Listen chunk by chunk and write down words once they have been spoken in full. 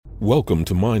Welcome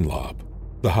to MindLob,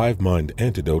 the hive mind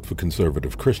antidote for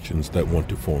conservative Christians that want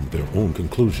to form their own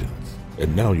conclusions.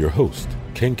 And now your host,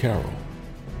 Ken Carroll.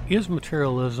 Is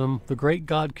materialism the great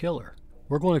God killer?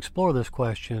 We're going to explore this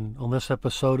question on this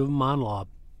episode of MindLob.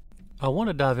 I want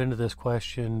to dive into this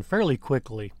question fairly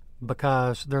quickly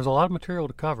because there's a lot of material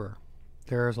to cover.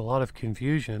 There's a lot of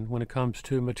confusion when it comes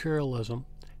to materialism.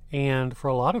 And for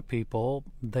a lot of people,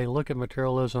 they look at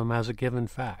materialism as a given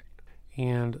fact.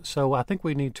 And so I think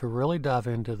we need to really dive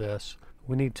into this.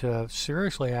 We need to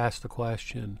seriously ask the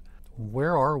question,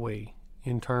 where are we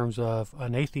in terms of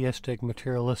an atheistic,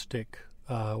 materialistic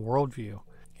worldview?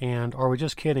 And are we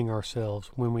just kidding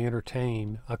ourselves when we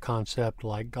entertain a concept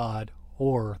like God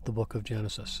or the book of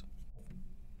Genesis?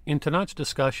 In tonight's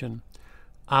discussion,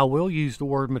 I will use the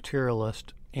word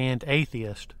materialist and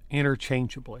atheist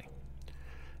interchangeably.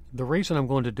 The reason I'm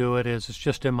going to do it is it's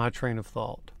just in my train of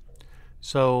thought.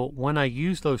 So when I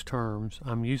use those terms,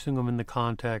 I'm using them in the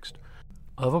context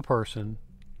of a person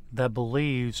that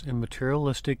believes in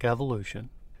materialistic evolution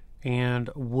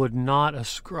and would not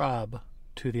ascribe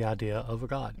to the idea of a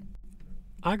God.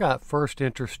 I got first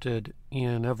interested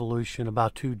in evolution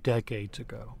about 2 decades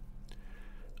ago.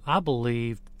 I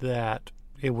believed that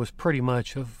it was pretty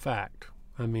much a fact.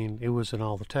 I mean, it was in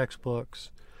all the textbooks.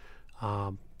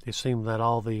 It seemed that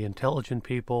all the intelligent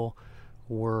people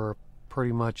were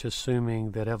pretty much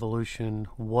assuming that evolution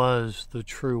was the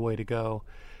true way to go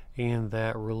and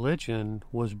that religion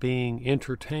was being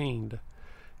entertained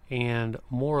and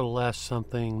more or less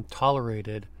something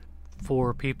tolerated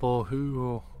for people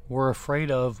who were afraid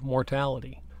of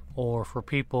mortality or for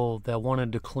people that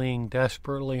wanted to cling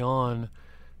desperately on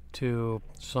to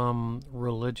some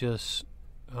religious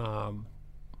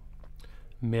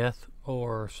myth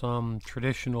or some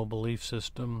traditional belief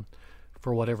system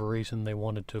for whatever reason they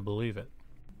wanted to believe it.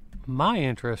 My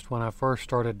interest when I first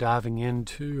started diving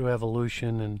into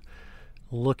evolution and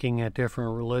looking at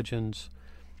different religions,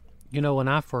 when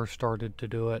I first started to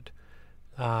do it,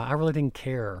 I really didn't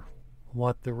care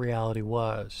what the reality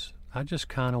was. I just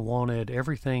kind of wanted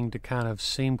everything to kind of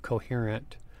seem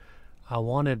coherent. I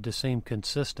wanted to seem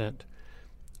consistent,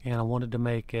 and I wanted to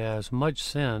make as much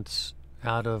sense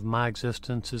out of my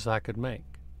existence as I could make.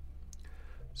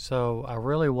 So I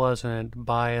really wasn't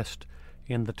biased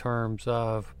in the terms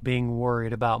of being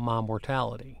worried about my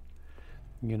mortality.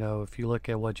 If you look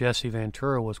at what Jesse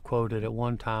Ventura was quoted at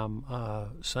one time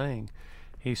saying,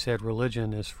 he said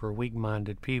religion is for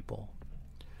weak-minded people.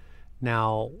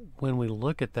 Now, when we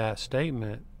look at that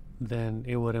statement, then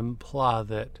it would imply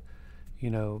that,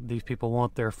 these people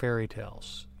want their fairy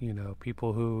tales,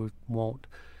 people who want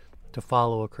to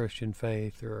follow a Christian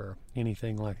faith or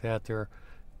anything like that.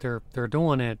 They're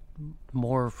doing it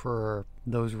more for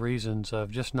those reasons of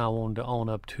just not wanting to own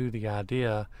up to the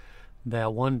idea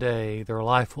that one day their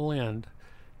life will end,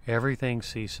 everything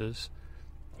ceases,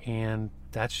 and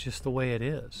that's just the way it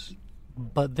is.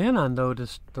 But then I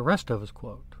noticed the rest of his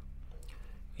quote,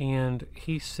 and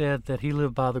he said that he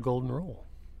lived by the golden rule.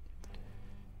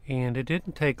 And it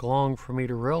didn't take long for me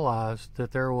to realize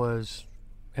that there was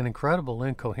an incredible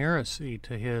incoherency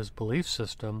to his belief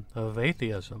system of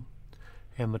atheism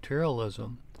and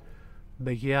materialism,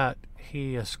 but yet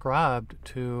he ascribed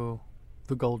to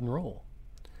the golden rule.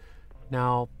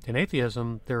 Now, in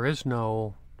atheism, there is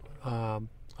no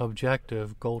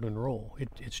objective golden rule.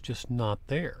 It's just not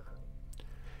there.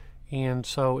 And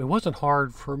so it wasn't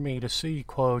hard for me to see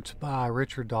quotes by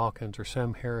Richard Dawkins or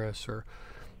Sam Harris or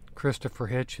Christopher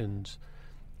Hitchens.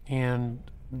 And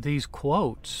these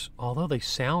quotes, although they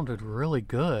sounded really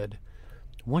good,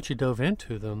 once you dove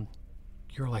into them,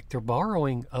 you're like, they're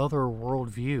borrowing other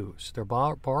worldviews. They're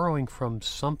borrowing from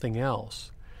something else.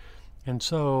 And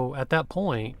so at that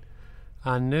point,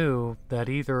 I knew that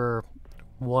either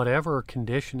whatever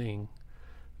conditioning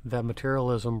that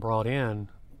materialism brought in,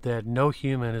 that no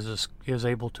human is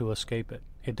able to escape it.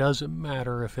 It doesn't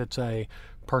matter if it's a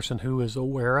person who is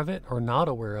aware of it or not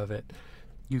aware of it.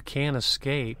 You can't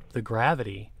escape the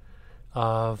gravity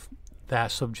of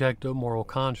that subjective moral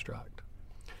construct.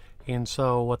 And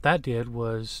so what that did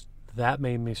was that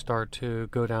made me start to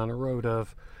go down a road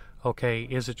of, okay,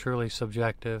 is it truly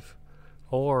subjective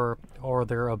or are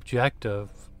there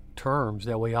objective terms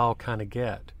that we all kind of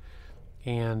get?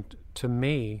 And to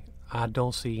me, I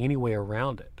don't see any way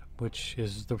around it, which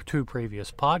is the 2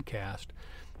 previous podcasts,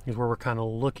 is where we're kind of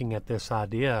looking at this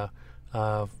idea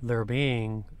of there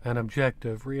being an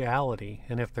objective reality.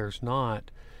 And if there's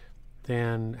not,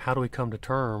 then how do we come to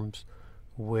terms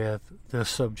with the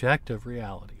subjective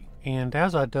reality? And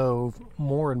as I dove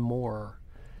more and more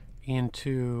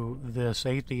into this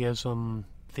atheism,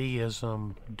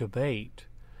 theism debate,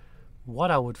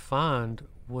 what I would find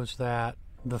was that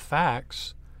the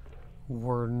facts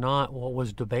were not what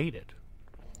was debated.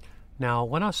 Now,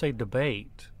 when I say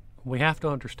debate, we have to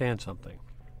understand something.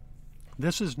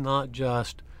 This is not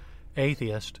just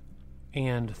atheist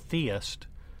and theist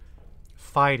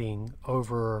fighting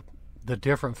over the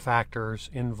different factors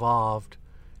involved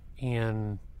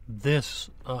in this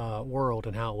world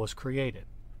and how it was created.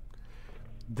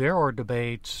 There are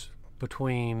debates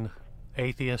between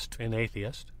atheist and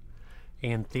atheist,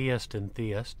 and theist and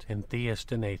theist, and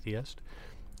theist and atheist.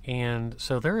 And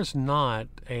so there is not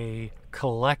a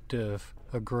collective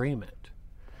agreement.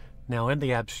 Now, in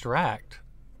the abstract,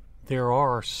 there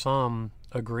are some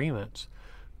agreements,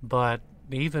 but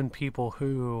even people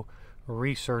who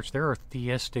research, there are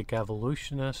theistic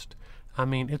evolutionists. I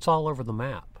mean, it's all over the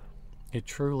map. It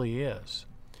truly is.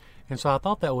 And so I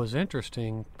thought that was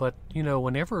interesting, but,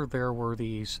 whenever there were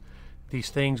these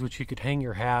things which you could hang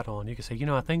your hat on, you could say,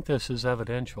 I think this is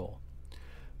evidential,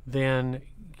 then,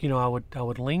 I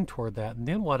would lean toward that. And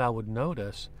then what I would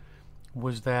notice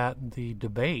was that the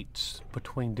debates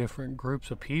between different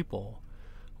groups of people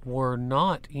were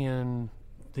not in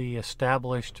the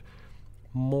established,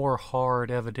 more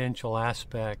hard evidential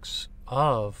aspects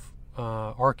of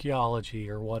archaeology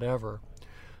or whatever.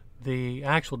 The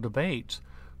actual debates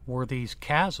were these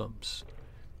chasms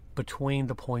between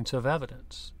the points of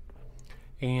evidence.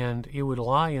 And it would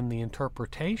lie in the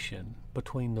interpretation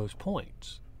between those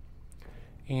points.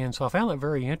 And so I found that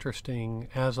very interesting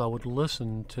as I would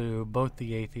listen to both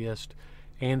the atheist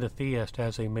and the theist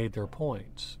as they made their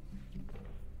points.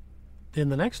 Then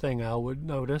the next thing I would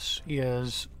notice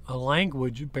is a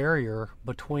language barrier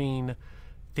between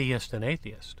theist and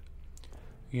atheist.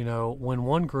 When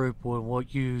one group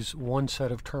would use one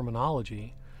set of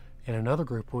terminology and another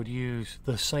group would use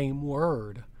the same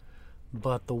word,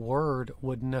 but the word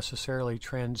wouldn't necessarily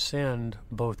transcend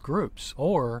both groups,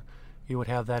 or you would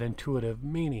have that intuitive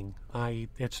meaning, i.e.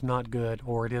 it's not good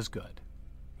or it is good.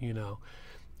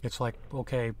 It's like,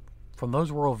 okay, from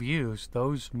those worldviews,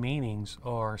 those meanings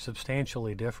are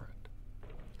substantially different.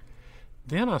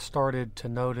 Then I started to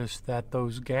notice that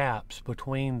those gaps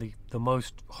between the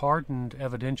most hardened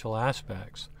evidential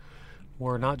aspects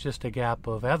were not just a gap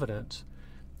of evidence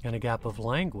and a gap of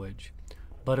language,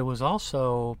 but it was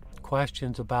also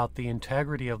questions about the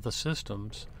integrity of the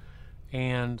systems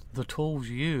and the tools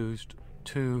used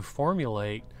to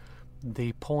formulate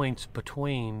the points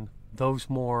between those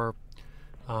more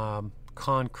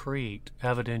concrete,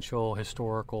 evidential,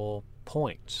 historical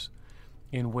points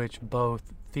in which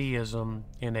both theism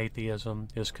and atheism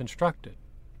is constructed.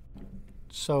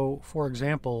 So, for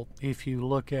example, if you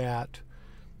look at,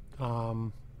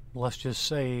 let's just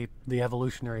say, the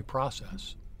evolutionary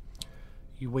process,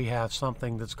 we have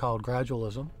something that's called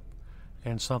gradualism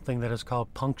and something that is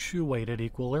called punctuated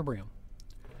equilibrium.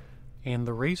 And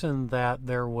the reason that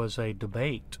there was a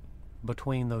debate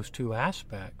between those two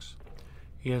aspects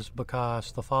is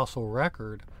because the fossil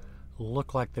record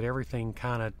looked like that everything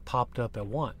kind of popped up at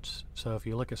once. So if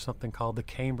you look at something called the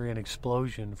Cambrian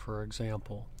explosion, for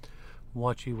example,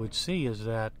 what you would see is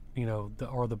that,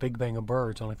 or the Big Bang of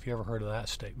birds. I don't know if you ever heard of that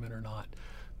statement or not.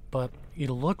 But it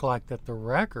looked like that the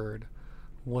record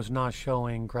was not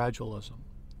showing gradualism.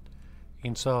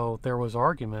 And so there was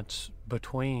arguments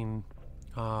between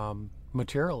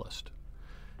materialists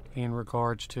in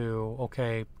regards to,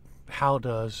 okay, how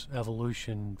does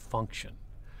evolution function?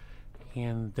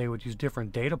 And they would use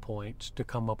different data points to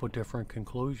come up with different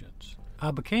conclusions.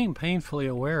 I became painfully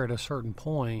aware at a certain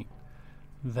point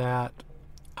that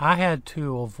I had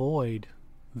to avoid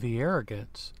the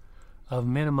arrogance of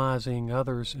minimizing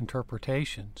others'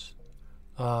 interpretations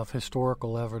of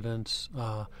historical evidence,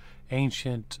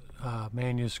 ancient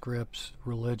manuscripts,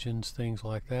 religions, things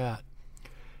like that.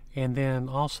 And then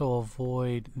also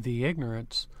avoid the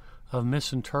ignorance of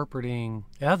misinterpreting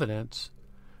evidence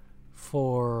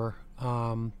for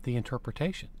the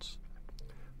interpretations,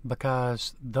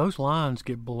 because those lines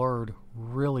get blurred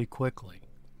really quickly.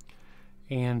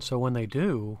 And so when they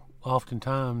do,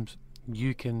 oftentimes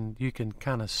you can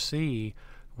kind of see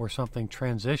where something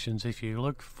transitions if you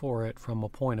look for it from a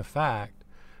point of fact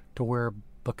to where it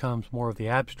becomes more of the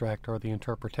abstract or the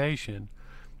interpretation,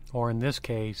 or in this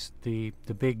case, the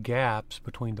big gaps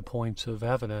between the points of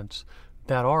evidence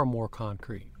that are more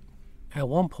concrete. At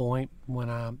one point, when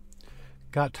I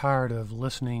got tired of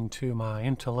listening to my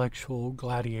intellectual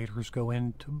gladiators go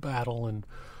into battle and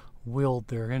wield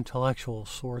their intellectual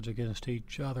swords against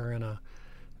each other in a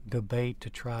debate to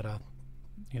try to,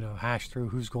 hash through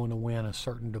who's going to win a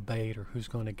certain debate or who's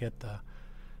going to get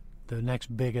the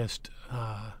next biggest,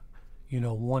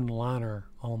 one-liner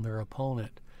on their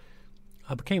opponent,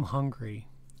 I became hungry,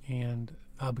 and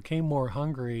I became more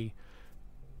hungry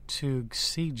to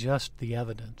see just the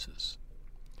evidences.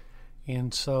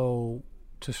 And so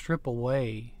to strip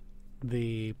away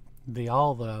the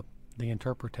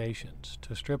interpretations,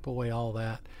 to strip away all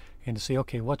that, and to see,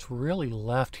 okay, what's really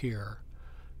left here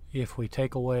if we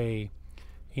take away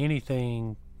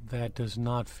anything that does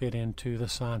not fit into the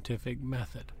scientific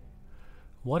method?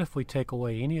 What if we take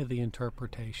away any of the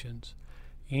interpretations,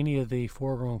 any of the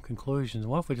foregone conclusions?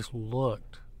 What if we just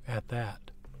looked at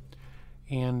that?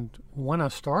 And when I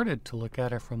started to look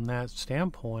at it from that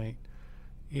standpoint,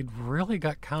 it really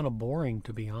got kind of boring,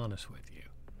 to be honest with you,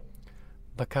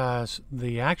 because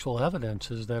the actual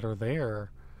evidences that are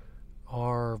there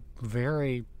are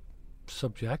very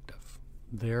subjective.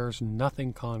 There's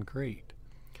nothing concrete.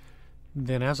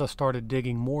 Then as I started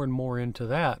digging more and more into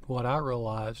that, what I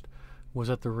realized was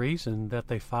that the reason that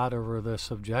they fight over the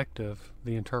subjective,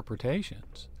 the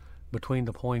interpretations between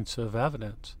the points of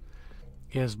evidence,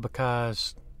 is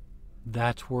because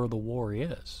that's where the war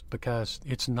is, because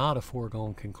it's not a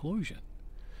foregone conclusion.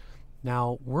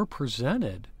 Now, we're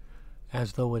presented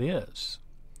as though it is,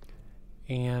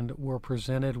 and we're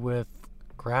presented with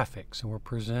graphics, and we're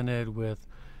presented with,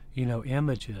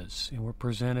 images, and we're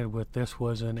presented with this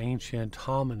was an ancient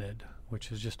hominid,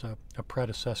 which is just a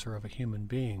predecessor of a human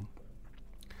being.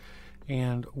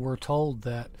 And we're told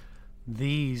that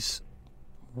these,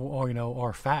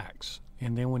 are facts.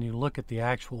 And then when you look at the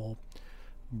actual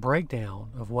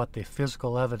breakdown of what the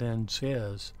physical evidence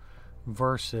is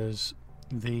versus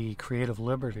the creative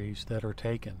liberties that are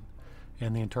taken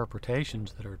and the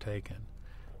interpretations that are taken,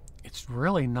 it's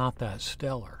really not that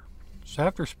stellar. So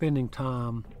after spending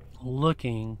time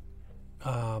looking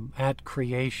at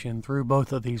creation through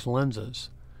both of these lenses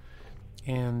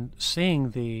and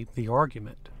seeing the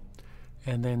argument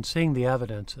and then seeing the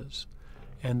evidences,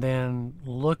 and then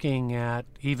looking at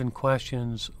even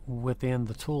questions within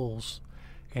the tools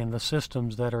and the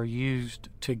systems that are used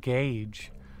to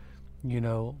gauge,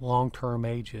 long-term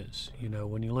ages.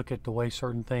 When you look at the way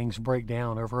certain things break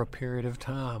down over a period of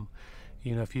time,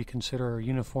 if you consider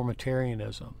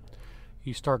uniformitarianism,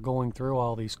 you start going through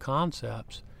all these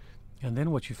concepts, and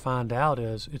then what you find out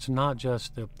is it's not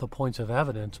just the points of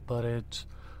evidence, but it's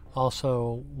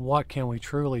also what can we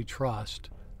truly trust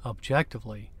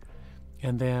objectively.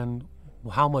 And then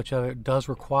how much of it does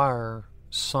require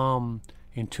some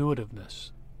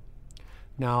intuitiveness.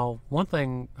 Now, one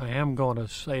thing I am going to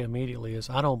say immediately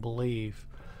is I don't believe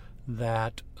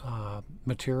that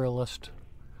materialists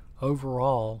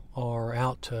overall are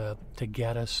out to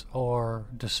get us or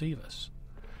deceive us.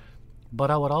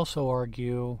 But I would also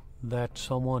argue that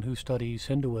someone who studies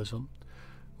Hinduism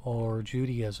or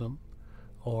Judaism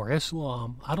or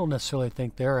Islam, I don't necessarily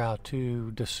think they're out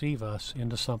to deceive us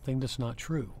into something that's not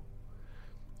true.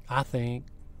 I think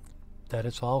that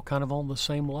it's all kind of on the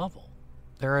same level.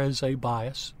 There is a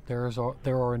bias, there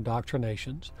are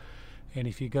indoctrinations, and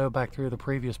if you go back through the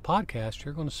previous podcast,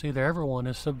 you're going to see that everyone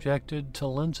is subjected to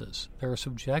lenses. They're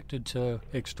subjected to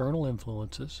external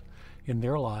influences in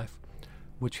their life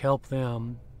which help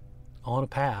them on a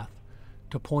path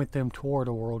to point them toward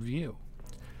a worldview.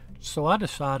 So I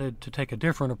decided to take a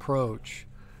different approach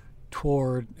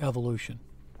toward evolution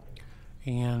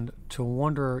and to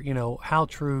wonder, how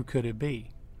true could it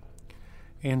be?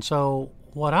 And so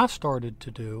what I started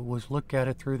to do was look at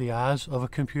it through the eyes of a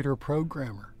computer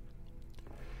programmer.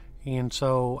 And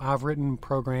so I've written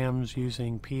programs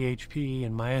using PHP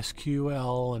and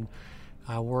MySQL, and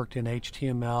I worked in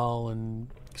HTML and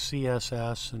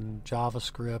CSS and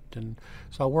JavaScript, and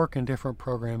so I work in different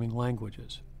programming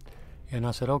languages. And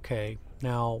I said, okay,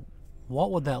 now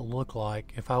what would that look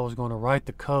like if I was going to write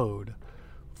the code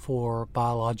for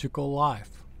biological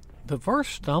life? The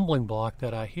first stumbling block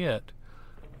that I hit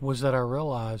was that I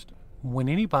realized when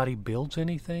anybody builds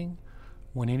anything,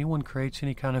 when anyone creates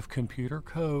any kind of computer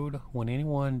code, when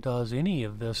anyone does any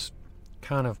of this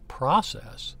kind of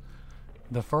process,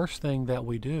 the first thing that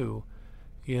we do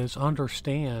is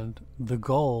understand the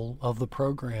goal of the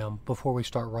program before we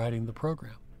start writing the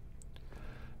program.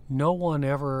 No one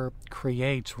ever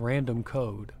creates random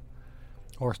code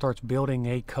or starts building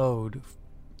a code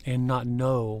and not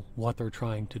know what they're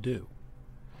trying to do.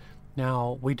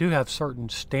 Now, we do have certain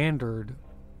standard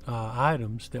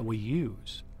items that we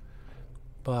use,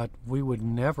 but we would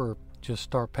never just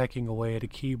start pecking away at a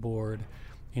keyboard,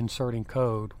 inserting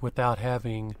code without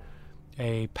having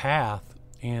a path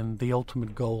and the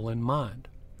ultimate goal in mind.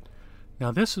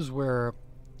 Now, this is where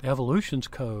evolution's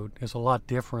code is a lot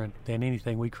different than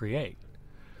anything we create,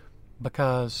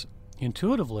 because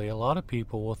intuitively a lot of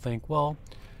people will think, well,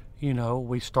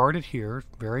 we started here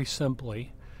very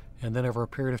simply, and then over a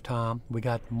period of time we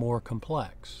got more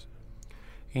complex.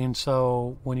 And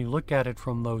so when you look at it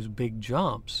from those big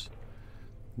jumps,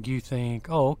 you think,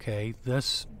 oh, okay,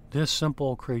 this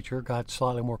simple creature got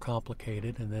slightly more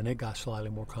complicated, and then it got slightly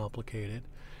more complicated.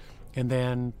 And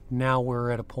then now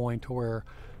we're at a point where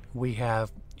we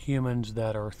have humans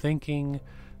that are thinking,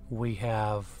 we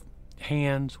have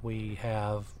hands, we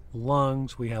have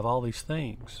lungs, we have all these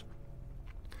things.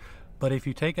 But if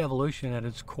you take evolution at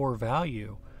its core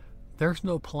value, there's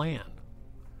no plan.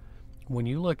 When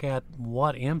you look at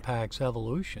what impacts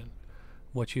evolution,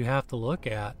 what you have to look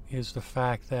at is the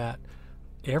fact that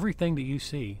everything that you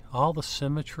see, all the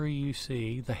symmetry you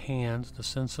see, the hands, the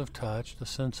sense of touch, the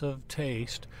sense of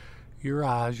taste, your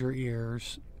eyes, your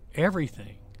ears,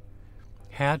 everything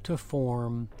had to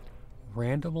form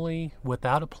randomly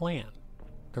without a plan.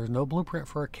 There's no blueprint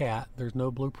for a cat. There's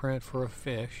no blueprint for a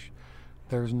fish.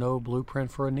 There's no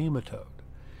blueprint for a nematode.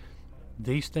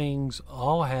 These things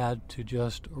all had to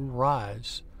just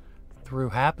rise through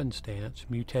happenstance,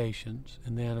 mutations,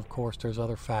 and then of course there's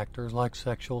other factors like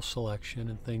sexual selection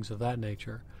and things of that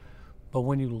nature. But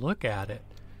when you look at it,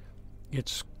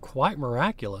 it's quite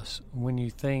miraculous when you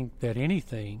think that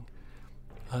anything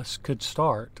could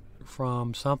start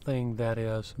from something that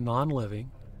is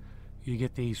non-living. You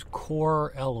get these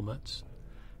core elements,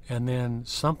 and then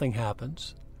something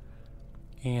happens,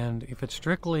 and if it's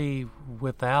strictly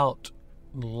without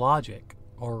logic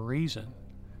or reason,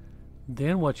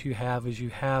 then what you have is you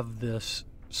have this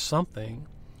something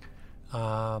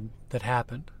that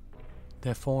happened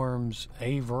that forms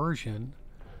a version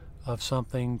of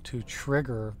something to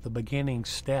trigger the beginning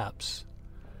steps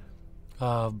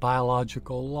of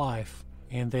biological life,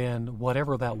 and then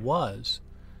whatever that was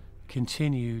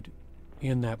continued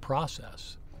in that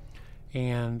process.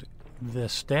 And the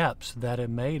steps that it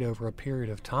made over a period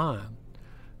of time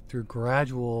through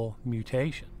gradual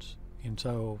mutations. And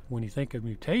so when you think of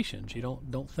mutations, you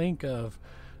don't think of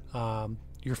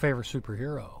your favorite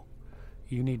superhero.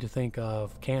 You need to think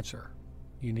of cancer.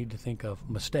 You need to think of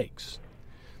mistakes.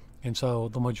 And so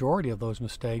the majority of those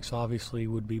mistakes obviously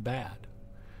would be bad.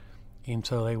 And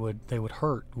so they would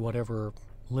hurt whatever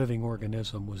living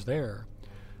organism was there.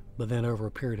 But then over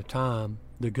a period of time,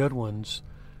 the good ones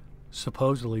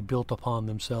supposedly built upon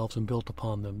themselves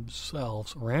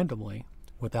randomly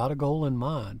without a goal in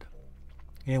mind.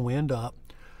 And we end up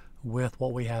with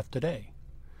what we have today,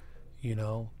 you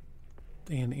know.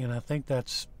 And I think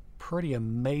that's pretty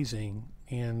amazing.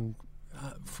 And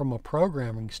from a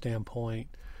programming standpoint,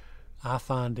 I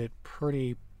find it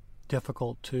pretty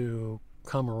difficult to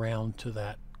come around to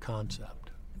that concept.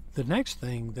 The next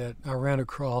thing that I ran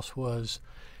across was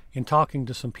in talking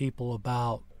to some people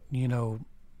about, you know,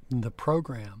 the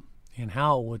program and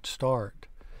how it would start.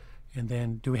 And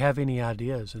then, do we have any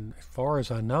ideas? And as far as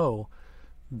I know,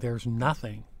 there's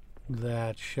nothing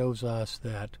that shows us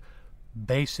that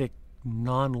basic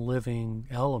non-living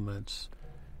elements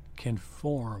can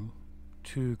form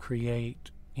to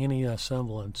create any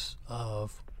semblance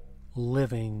of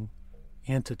living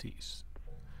entities,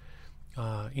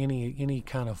 any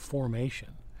kind of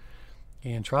formation.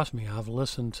 And trust me, I've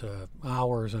listened to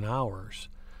hours and hours,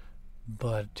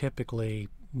 but typically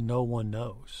no one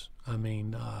knows. I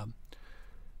mean,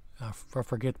 I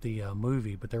forget the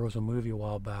movie, but there was a movie a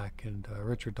while back, and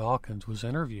Richard Dawkins was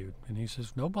interviewed, and he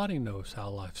says, nobody knows how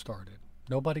life started.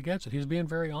 Nobody gets it. He's being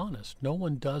very honest. No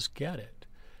one does get it.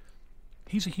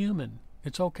 He's a human.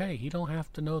 It's okay. He don't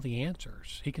have to know the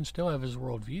answers. He can still have his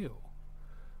worldview.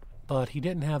 But he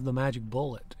didn't have the magic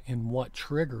bullet in what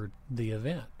triggered the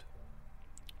event.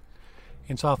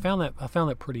 And so I found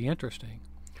that pretty interesting.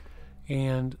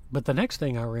 But the next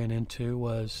thing I ran into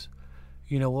was,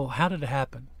 you know, well, how did it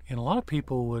happen? And a lot of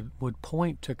people would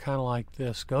point to kind of like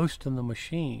this ghost in the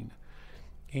machine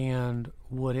and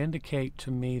would indicate to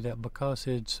me that because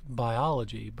it's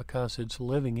biology, because it's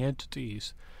living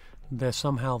entities, that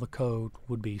somehow the code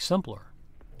would be simpler.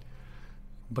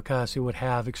 Because it would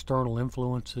have external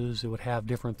influences, it would have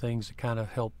different things that kind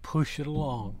of help push it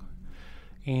along.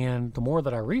 And the more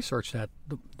that I researched that,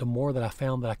 the more that I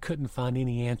found that I couldn't find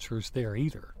any answers there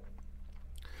either.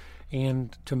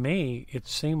 And to me, it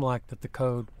seemed like that the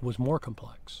code was more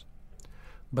complex.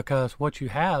 Because what you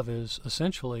have is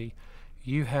essentially,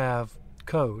 you have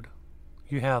code,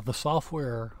 you have the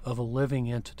software of a living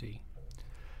entity,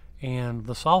 and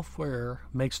the software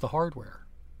makes the hardware.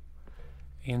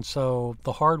 And so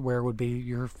the hardware would be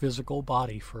your physical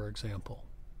body, for example.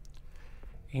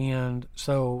 And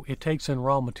so it takes in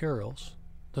raw materials,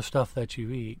 the stuff that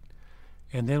you eat,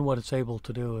 and then what it's able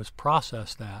to do is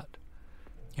process that.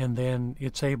 And then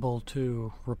it's able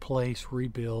to replace,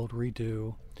 rebuild,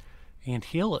 redo, and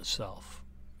heal itself.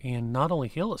 And not only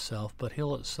heal itself, but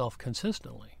heal itself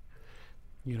consistently.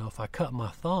 if I cut my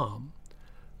thumb,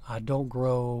 I don't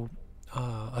grow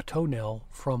a toenail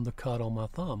from the cut on my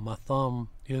thumb. My thumb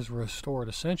is restored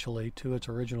essentially to its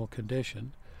original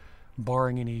condition,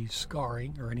 barring any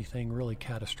scarring or anything really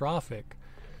catastrophic.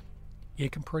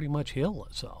 It can pretty much heal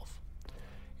itself.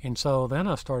 And so then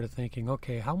I started thinking,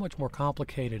 okay, how much more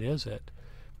complicated is it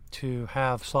to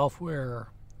have software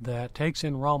that takes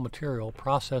in raw material,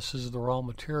 processes the raw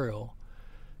material,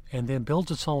 and then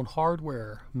builds its own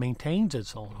hardware, maintains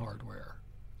its own hardware?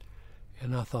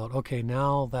 And I thought, okay,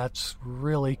 now that's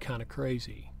really kind of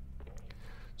crazy.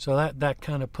 So that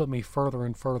kind of put me further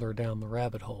and further down the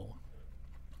rabbit hole.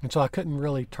 And so I couldn't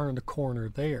really turn the corner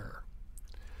there.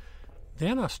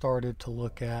 Then I started to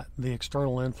look at the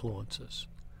external influences,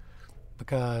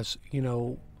 because,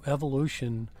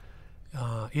 evolution,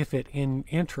 if it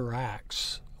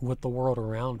interacts with the world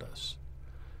around us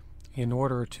in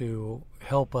order to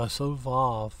help us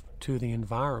evolve to the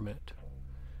environment,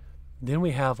 then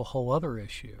we have a whole other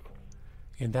issue.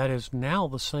 And that is, now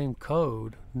the same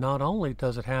code, not only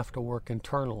does it have to work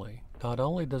internally, not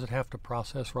only does it have to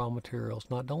process raw materials,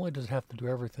 not only does it have to do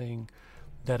everything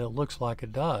that it looks like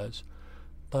it does,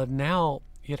 but now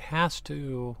it has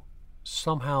to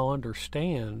somehow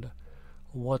understand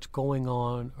what's going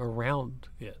on around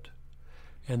it.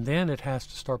 And then it has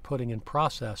to start putting in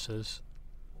processes.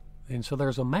 And so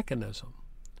there's a mechanism.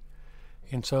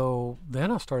 And so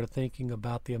then I started thinking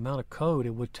about the amount of code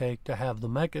it would take to have the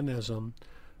mechanism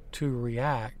to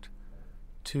react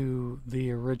to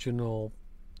the original,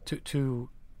 to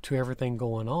everything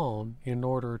going on in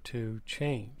order to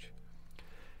change.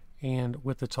 And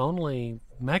with its only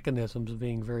mechanisms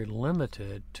being very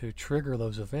limited to trigger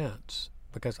those events,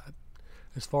 because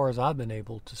as far as I've been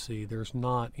able to see, there's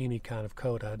not any kind of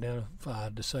code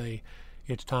identified to say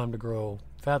it's time to grow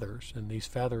feathers, and these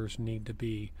feathers need to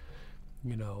be,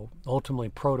 ultimately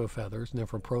proto-feathers, and then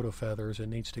from proto-feathers it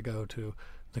needs to go to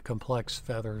the complex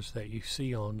feathers that you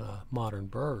see on modern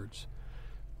birds.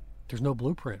 There's no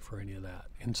blueprint for any of that.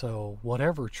 And so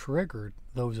whatever triggered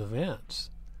those events,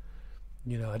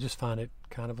 I just find it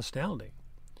kind of astounding.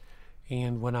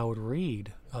 And when I would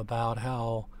read about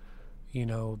how,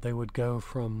 they would go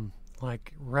from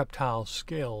like reptile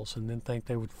scales and then think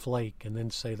they would flake and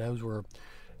then say those were,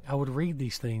 I would read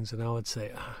these things and I would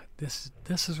say, this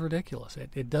is ridiculous.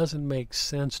 It doesn't make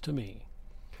sense to me.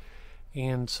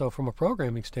 And so from a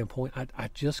programming standpoint, I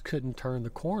just couldn't turn the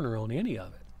corner on any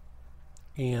of it.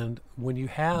 And when you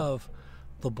have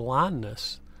the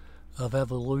blindness of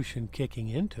evolution kicking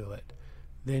into it,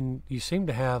 then you seem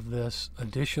to have this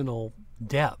additional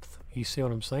depth. You see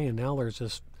what I'm saying? Now there's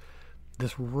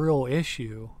this real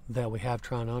issue that we have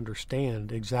trying to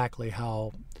understand exactly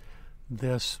how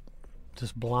this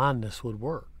blindness would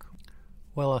work.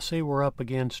 Well, I see we're up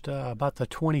against about the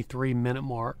 23-minute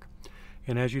mark.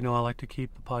 And as you know, I like to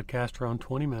keep the podcast around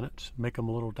 20 minutes, make them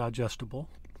a little digestible.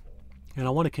 And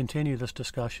I want to continue this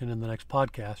discussion in the next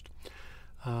podcast.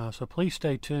 So please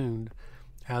stay tuned,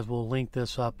 as we'll link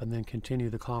this up and then continue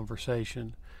the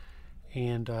conversation.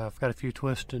 And I've got a few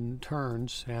twists and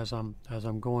turns as I'm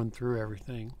going through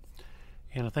everything.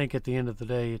 And I think at the end of the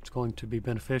day, it's going to be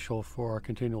beneficial for our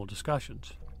continual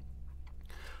discussions.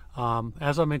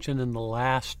 As I mentioned in the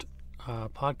last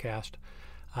podcast,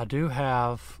 I do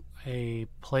have a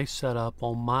place set up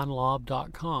on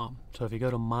mindlob.com. So if you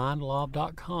go to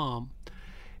mindlob.com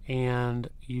and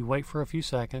you wait for a few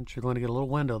seconds, you're going to get a little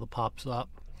window that pops up,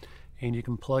 and you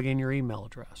can plug in your email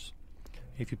address.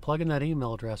 If you plug in that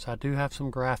email address, I do have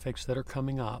some graphics that are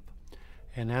coming up,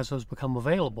 and as those become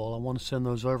available, I want to send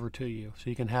those over to you so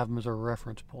you can have them as a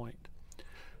reference point.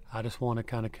 I just want to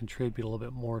kind of contribute a little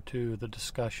bit more to the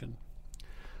discussion.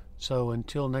 So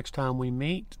until next time we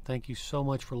meet, thank you so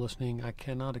much for listening. I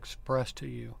cannot express to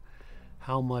you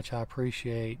how much I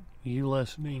appreciate you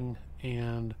listening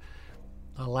and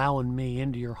allowing me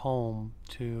into your home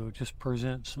to just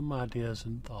present some ideas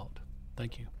and thought.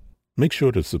 Thank you. Make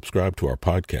sure to subscribe to our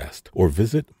podcast or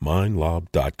visit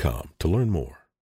mindlob.com to learn more.